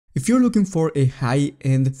If you're looking for a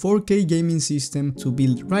high-end 4K gaming system to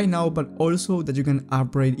build right now but also that you can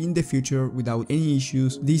upgrade in the future without any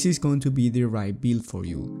issues, this is going to be the right build for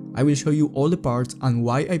you. I will show you all the parts and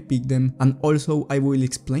why I picked them, and also I will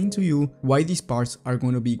explain to you why these parts are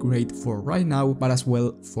going to be great for right now but as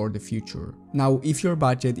well for the future. Now, if your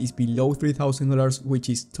budget is below $3,000, which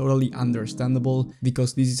is totally understandable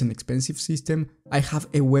because this is an expensive system, I have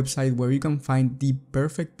a website where you can find the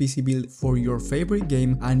perfect PC build for your favorite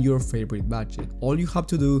game and your favorite budget. All you have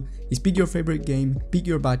to do is pick your favorite game, pick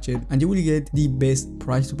your budget, and you will get the best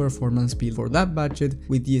price to performance build for that budget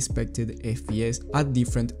with the expected FPS at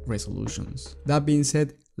different resolutions. That being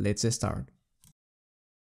said, let's start.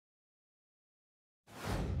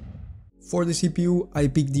 For the CPU, I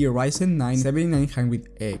picked the Ryzen 9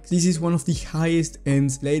 7900X. This is one of the highest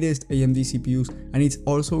end, latest AMD CPUs, and it's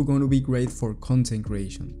also going to be great for content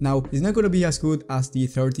creation. Now, it's not going to be as good as the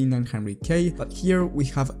 13900K, but here we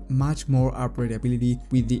have much more upgradability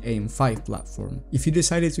with the AM5 platform. If you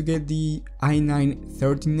decided to get the i9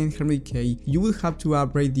 13900K, you will have to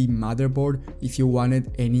upgrade the motherboard if you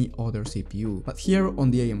wanted any other CPU. But here on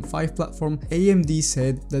the AM5 platform, AMD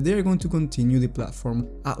said that they are going to continue the platform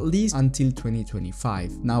at least until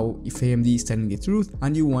 2025. Now, if AMD is telling the truth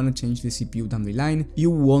and you want to change the CPU down the line,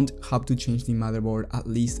 you won't have to change the motherboard at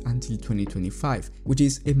least until 2025, which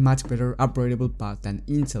is a much better upgradable path than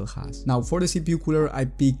Intel has. Now, for the CPU cooler, I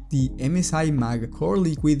picked the MSI Mag Core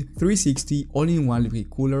Liquid 360 all-in-one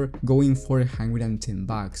liquid cooler, going for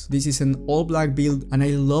 $110. This is an all-black build and I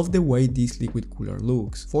love the way this liquid cooler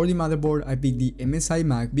looks. For the motherboard, I picked the MSI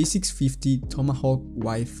Mag B650 Tomahawk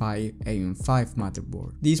Wi-Fi AM5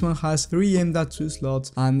 motherboard. This one has 3 M.2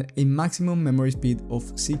 slots and a maximum memory speed of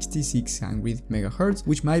 6600 MHz,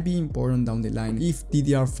 which might be important down the line if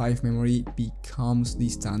DDR5 memory becomes the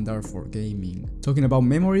standard for gaming. Talking about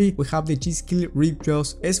memory, we have the G-Skill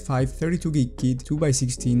Ripjaws S5 32GB kit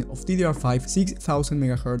 2x16 of DDR5 6000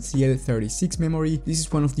 MHz CL36 memory. This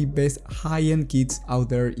is one of the best high-end kits out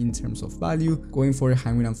there in terms of value, going for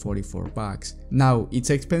 $144. Now, it's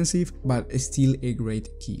expensive, but still a great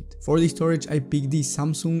kit. For the storage, I picked the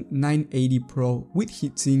Samsung 980 Pro with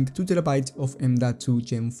heatsink, 2TB of M.2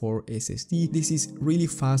 Gen 4 SSD. This is really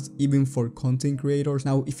fast even for content creators.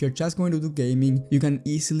 Now, if you're just going to do gaming, you can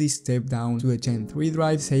easily step down to a Gen 3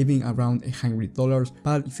 drive, saving around $100.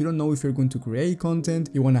 But if you don't know if you're going to create content,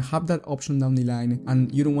 you want to have that option down the line,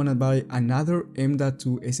 and you don't want to buy another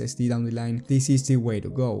M.2 SSD down the line, this is the way to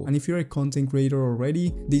go. And if you're a content creator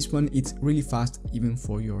already, this one it's really fast even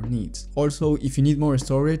for your needs. Also, if you need more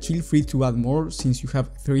storage, feel free to add more since you have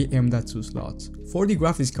 3 M.2 slots. For the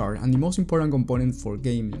graphics card and the most important component for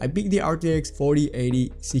gaming, I picked the RTX 4080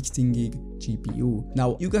 16GB GPU.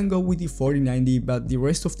 Now, you can go with the 4090, but the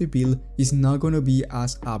rest of the build is not going to be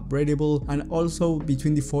as upgradable, and also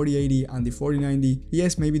between the 4080 and the 4090,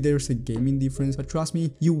 yes, maybe there's a gaming difference, but trust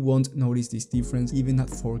me, you won't notice this difference even at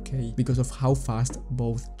 4K because of how fast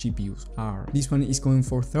both GPUs are. This one is going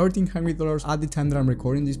for $1,300 at the time that I'm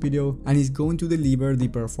recording this video, and is going to deliver the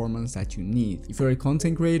performance that you need. If you're a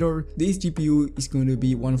content creator, this GPU is going to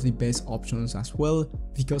be one of the best options as well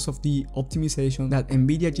because of the optimization that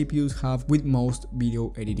NVIDIA GPUs have with most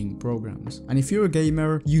video editing programs. And if you're a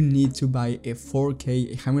gamer, you need to buy a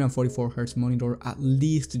 4K 144Hz monitor at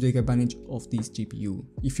least to take advantage of this GPU.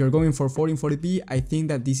 If you're going for 1440p, I think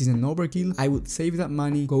that this is an overkill. I would save that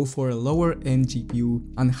money, go for a lower end GPU,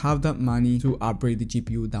 and have that money to upgrade the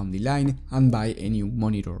GPU down the line and buy a new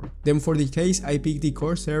monitor. Then for the case, I picked the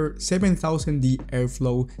Corsair 7000D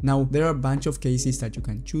Airflow. Now, there are a bunch of cases that you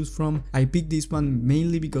can choose from. I picked this one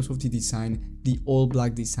mainly because of the design, the all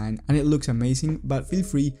black design, and it looks amazing, but feel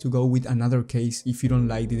free to go with another case if you don't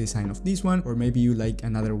like the design of this one, or maybe you like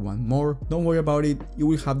another one more. Don't worry about it, you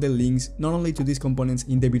will have the links not only to these components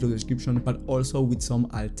in the video description, but also with some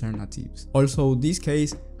alternatives. Also, this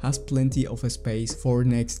case has plenty of space for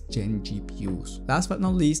next gen GPUs. Last but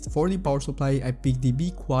not least, for the power supply, I picked the Be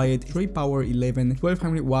Quiet Trade Power 11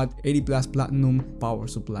 1200 watt 80 plus platinum power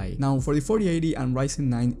supply. Now, for the 4080 and Ryzen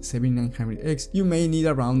 9 7900X, you may need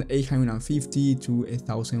around 850 to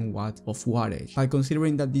 1000 watt of wattage. But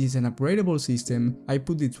considering that this is an upgradable system, I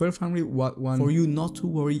put the 1200 watt one for you not to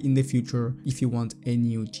worry in the future if you want a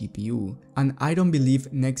new GPU. And I don't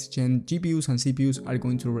believe next gen GPUs and CPUs are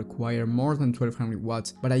going to require more than 1200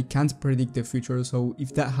 watts, but but I can't predict the future, so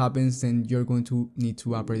if that happens, then you're going to need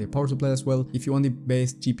to upgrade the power supply as well if you want the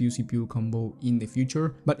best GPU CPU combo in the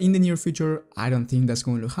future. But in the near future, I don't think that's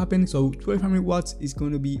going to happen, so 1200 watts is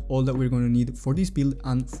going to be all that we're going to need for this build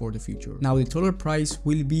and for the future. Now the total price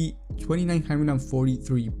will be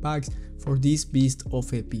 2,943 bucks for this beast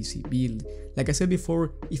of a PC build. Like I said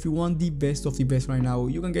before, if you want the best of the best right now,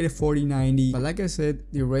 you can get a 4090, but like I said,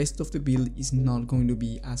 the rest of the build is not going to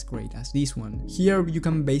be as great as this one. Here you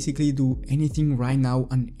can basically do anything right now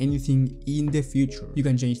and anything in the future. You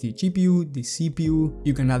can change the GPU, the CPU,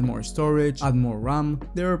 you can add more storage, add more RAM.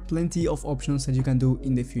 There are plenty of options that you can do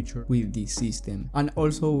in the future with this system. And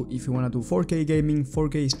also, if you want to do 4K gaming,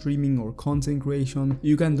 4K streaming or content creation,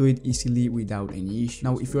 you can do it easily without any issue.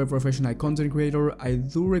 Now, if you're a professional content creator, I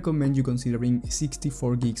do recommend you considering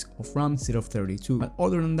 64 gigs of RAM instead of 32. But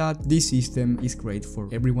other than that, this system is great for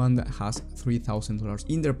everyone that has $3,000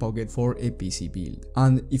 in their pocket for a PC build.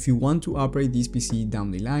 And if you want to upgrade this PC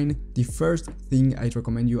down the line, the first thing I'd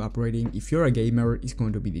recommend you upgrading if you're a gamer is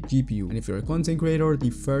going to be the GPU. And if you're a content creator, the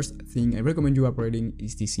first thing I recommend you upgrading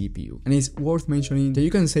is the CPU. And it's worth mentioning that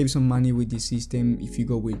you can save some money with this system if you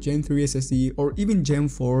go with Gen 3 SSD or even Gen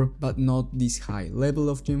 4, but not this high level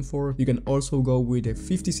of Gen 4. You can also go with a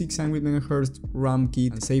 5600 MHz RAM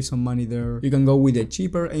kit and save some money there. You can go with a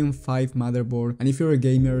cheaper M5 motherboard, and if you're a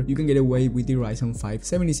gamer, you can get away with the Ryzen 5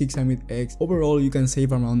 7600X. Overall, you can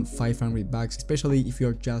save around 500 bucks, especially if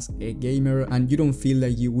you're just a gamer and you don't feel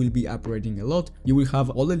like you will be upgrading a lot. You will have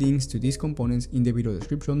all the links to these components in the video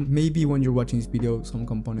description. Maybe when you're watching this video, some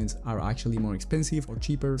components are actually more expensive or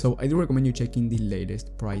cheaper, so I do recommend you checking the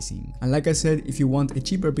latest pricing. And like I said, if you want a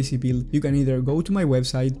cheaper PC build, you can either go to my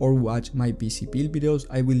website or watch my PC build videos.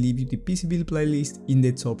 I will leave you the PC build playlist in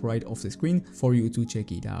the top right of the screen for you to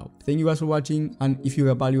check it out. Thank you guys for watching, and if you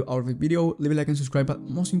got value out of the video, leave a like and subscribe, but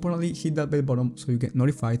most importantly, hit that bell button so you get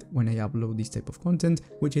notified when I upload this type of content,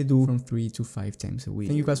 which I do from 3 to 5 times a week.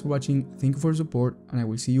 Thank you guys for watching, thank you for your support, and I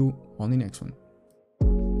will see you on the next one.